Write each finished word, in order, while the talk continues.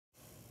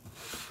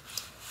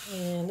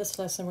In this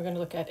lesson, we're going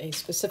to look at a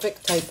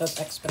specific type of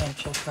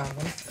exponential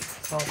problem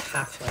called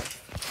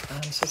half-life.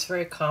 So it's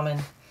very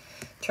common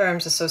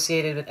terms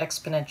associated with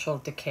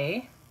exponential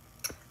decay.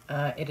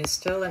 It is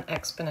still an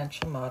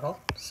exponential model.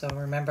 So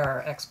remember,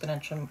 our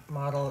exponential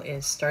model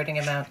is starting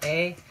amount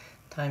A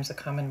times the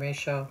common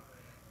ratio,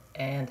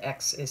 and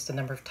X is the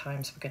number of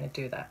times we're going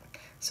to do that.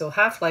 So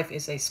half-life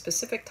is a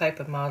specific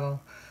type of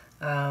model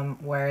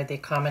where the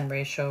common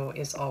ratio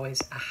is always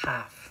a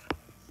half.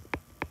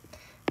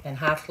 And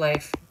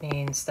half-life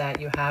means that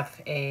you have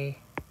a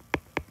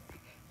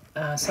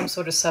some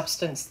sort of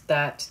substance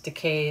that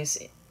decays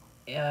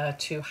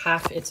to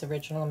half its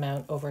original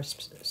amount over a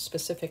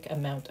specific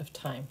amount of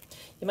time.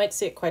 You might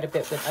see it quite a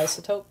bit with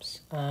isotopes.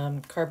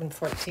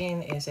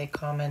 Carbon-14 is a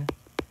common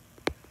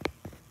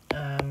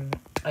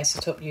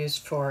isotope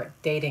used for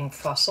dating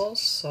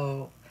fossils.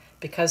 So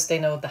because they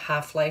know the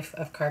half-life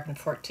of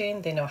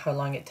carbon-14, they know how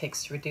long it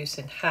takes to reduce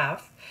in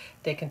half.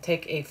 They can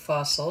take a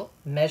fossil,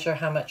 measure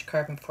how much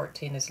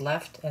carbon-14 is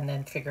left, and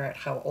then figure out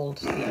how old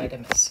the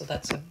item is. So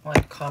that's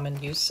one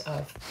common use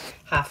of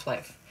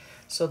half-life.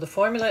 So the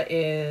formula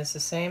is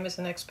the same as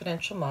an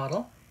exponential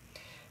model,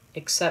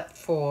 except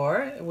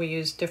for we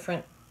use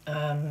different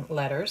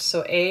letters.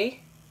 So A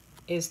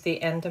is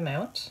the end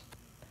amount,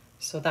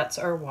 so that's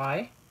our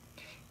Y.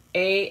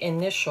 A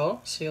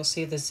initial, so you'll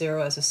see the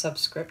 0 as a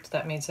subscript,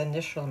 that means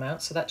initial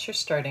amount, so that's your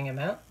starting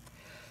amount.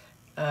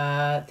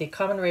 The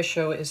common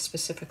ratio is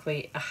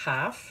specifically a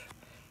half,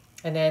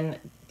 and then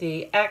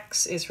the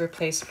X is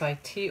replaced by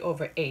T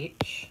over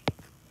H,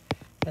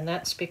 and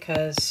that's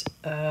because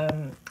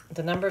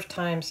the number of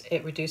times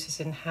it reduces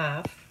in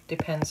half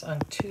depends on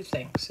two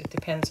things. It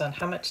depends on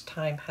how much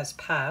time has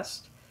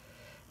passed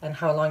and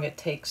how long it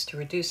takes to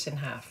reduce in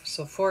half.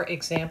 So for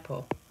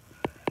example,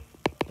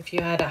 if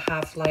you had a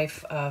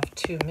half-life of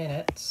 2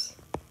 minutes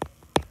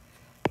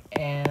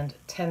and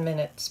 10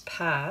 minutes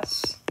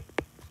pass,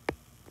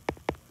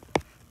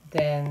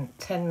 then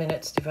 10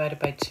 minutes divided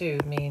by 2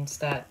 means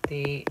that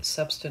the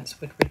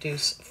substance would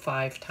reduce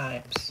 5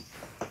 times.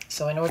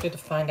 So in order to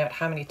find out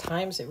how many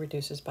times it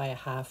reduces by a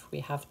half,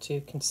 we have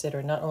to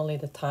consider not only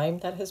the time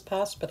that has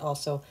passed, but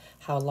also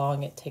how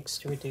long it takes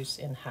to reduce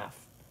in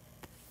half.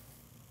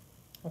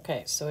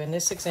 Okay, so in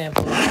this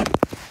example,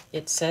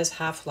 it says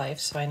half-life,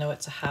 so I know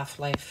it's a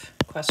half-life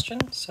question.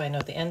 So I know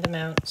the end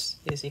amount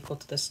is equal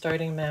to the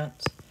starting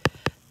amount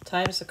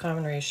times the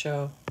common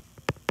ratio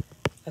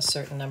a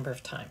certain number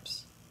of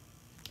times.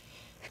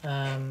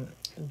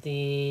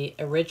 The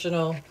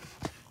original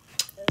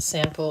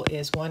sample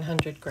is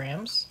 100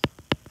 grams.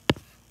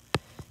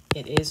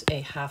 It is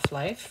a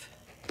half-life.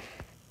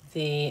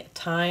 The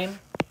time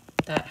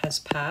that has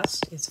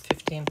passed is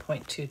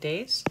 15.2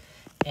 days,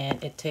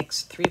 and it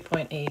takes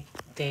 3.8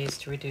 days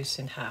to reduce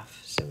in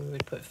half. So we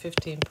would put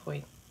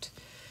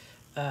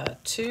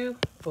 15.2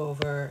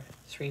 over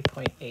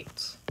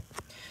 3.8.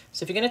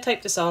 So if you're going to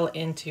type this all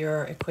into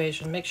your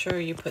equation, make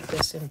sure you put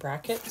this in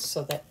brackets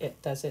so that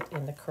it does it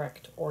in the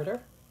correct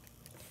order.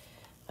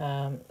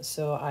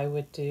 So I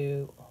would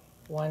do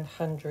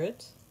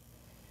 100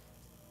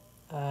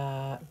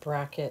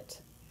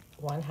 bracket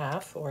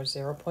 1/2 or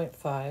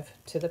 0.5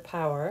 to the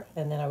power,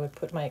 and then I would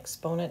put my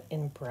exponent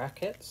in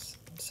brackets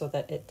so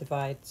that it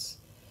divides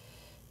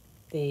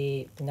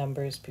the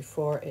numbers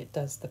before it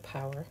does the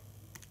power.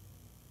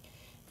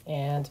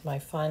 And my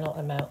final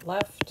amount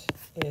left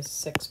is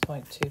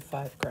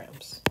 6.25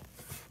 grams.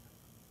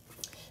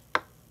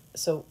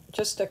 So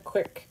just a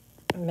quick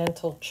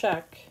mental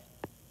check.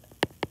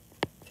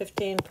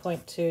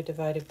 15.2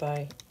 divided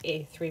by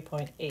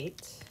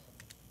 3.8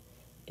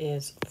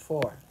 is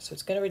 4. So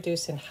it's going to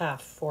reduce in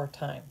half 4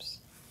 times.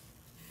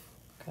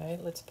 Okay,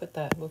 let's put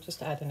that, we'll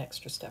just add an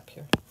extra step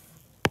here.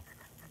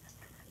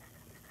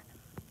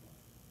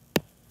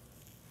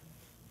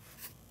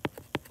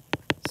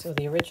 So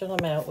the original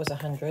amount was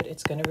 100.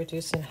 It's going to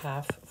reduce in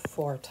half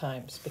 4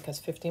 times because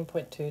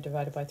 15.2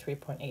 divided by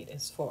 3.8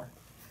 is 4.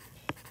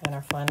 And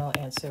our final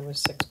answer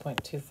was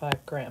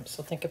 6.25 grams.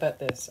 So think about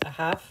this. A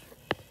half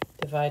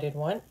divided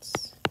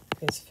once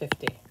is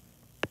 50.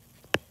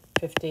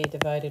 50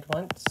 divided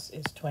once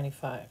is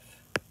 25.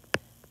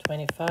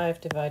 25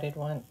 divided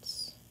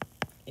once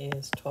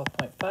is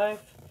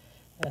 12.5.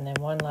 And then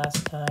one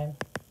last time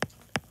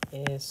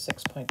is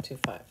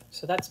 6.25.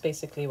 So that's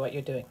basically what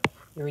you're doing.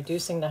 You're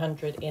reducing the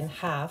 100 in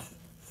half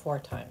 4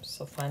 times.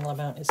 So final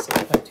amount is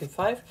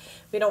 6.25.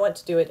 We don't want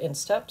to do it in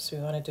steps. We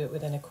want to do it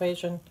with an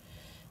equation.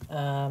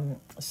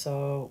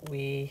 So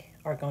we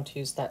are going to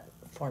use that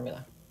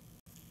formula.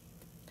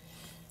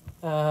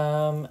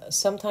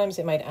 Sometimes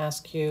it might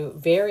ask you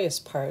various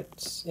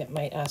parts. It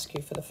might ask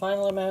you for the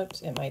final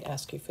amount. It might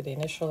ask you for the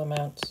initial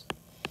amount.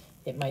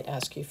 It might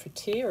ask you for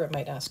T, or it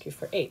might ask you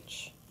for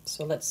H.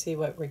 So let's see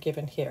what we're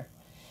given here.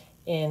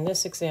 In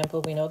this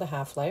example, we know the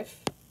half-life.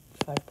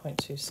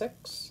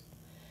 5.26.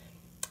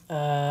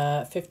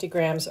 50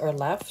 grams are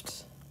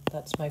left.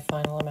 That's my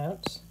final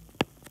amount.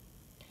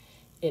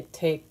 It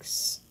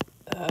takes,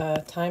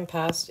 time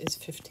passed is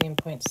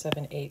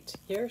 15.78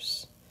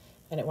 years.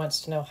 and it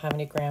wants to know how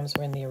many grams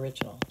were in the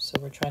original. So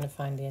we're trying to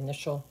find the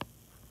initial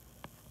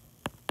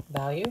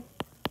value.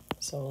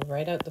 So we'll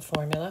write out the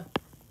formula.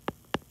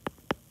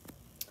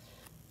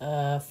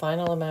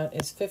 Final amount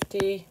is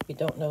 50. We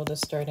don't know the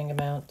starting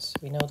amount.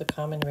 We know the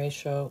common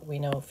ratio. We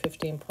know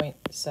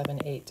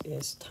 15.78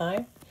 is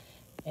time,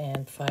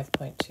 and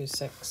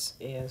 5.26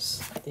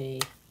 is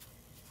the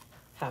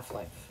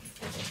half-life.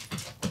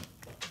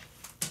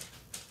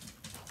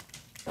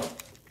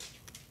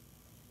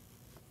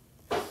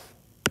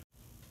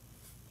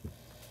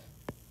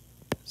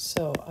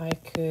 So I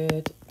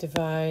could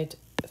divide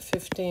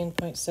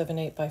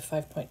 15.78 by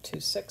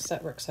 5.26.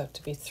 That works out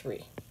to be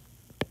 3.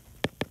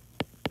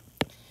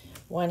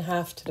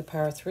 1/2 to the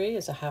power 3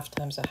 is a half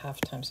times a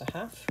half times a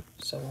half,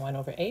 so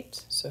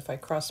 1/8. So if I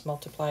cross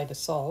multiply to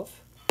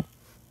solve,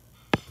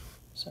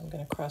 so I'm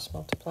going to cross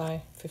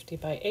multiply 50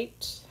 by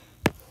 8,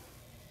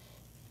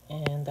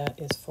 and that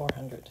is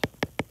 400.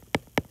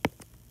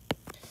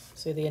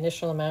 So the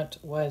initial amount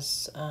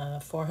was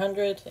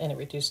 400, and it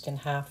reduced in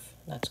half,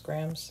 that's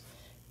grams,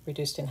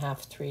 reduced in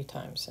half 3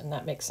 times. And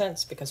that makes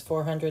sense because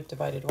 400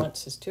 divided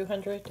once is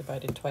 200,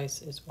 divided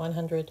twice is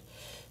 100,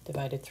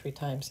 divided 3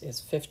 times is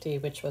 50,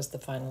 which was the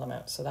final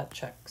amount, so that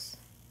checks.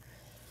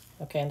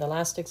 Okay, in the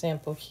last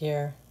example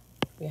here,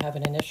 we have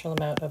an initial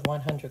amount of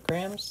 100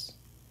 grams.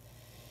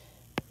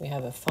 We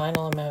have a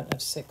final amount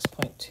of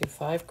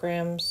 6.25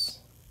 grams.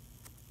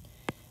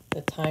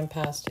 The time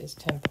passed is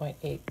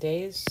 10.8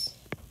 days,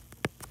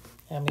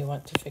 and we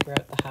want to figure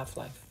out the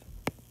half-life.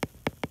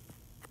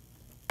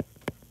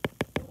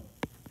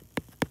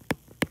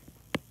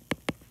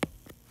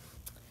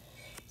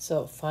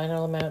 So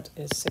final amount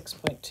is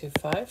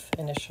 6.25,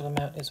 initial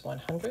amount is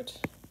 100.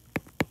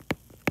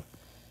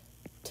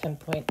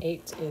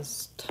 10.8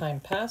 is time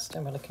passed,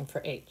 and we're looking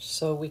for h.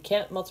 So we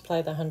can't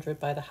multiply the 100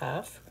 by the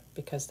half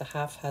because the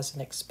half has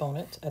an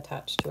exponent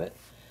attached to it.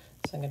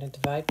 So I'm going to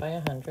divide by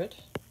 100.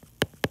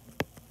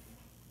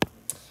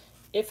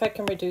 If I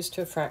can reduce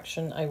to a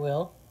fraction, I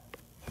will.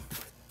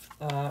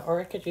 Or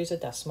I could use a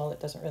decimal, it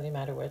doesn't really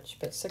matter which,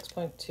 but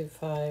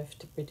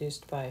 6.25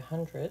 reduced by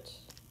 100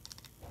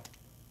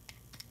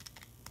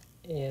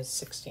 is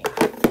 16.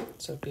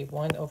 So it'd be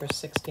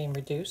 1/16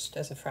 reduced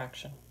as a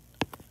fraction.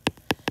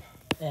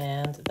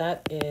 And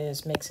that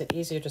makes it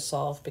easier to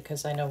solve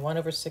because I know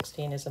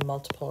 1/16 is a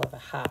multiple of a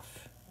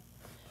half.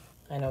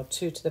 I know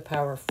 2 to the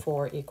power of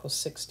 4 equals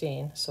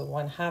 16, so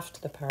 1/2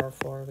 to the power of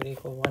 4 would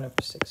equal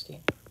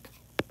 1/16.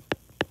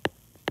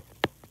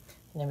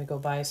 And then we go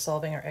by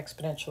solving our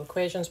exponential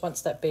equations.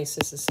 Once that base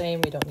is the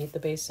same, we don't need the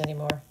base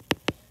anymore.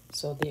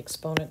 So the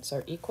exponents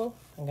are equal.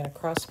 I'm going to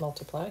cross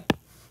multiply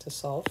to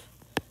solve.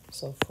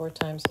 So 4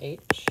 times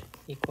h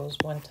equals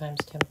 1 times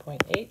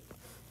 10.8.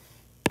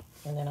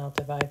 And then I'll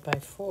divide by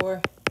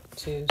 4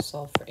 to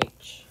solve for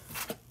h.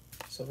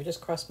 So we're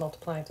just cross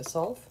multiplying to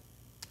solve.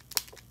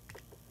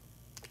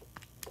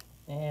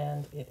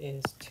 And it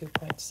is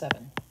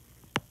 2.7.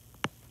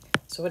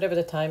 So whatever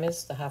the time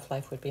is, the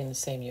half-life would be in the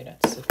same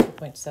units. So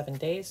 2.7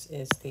 days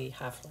is the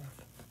half-life.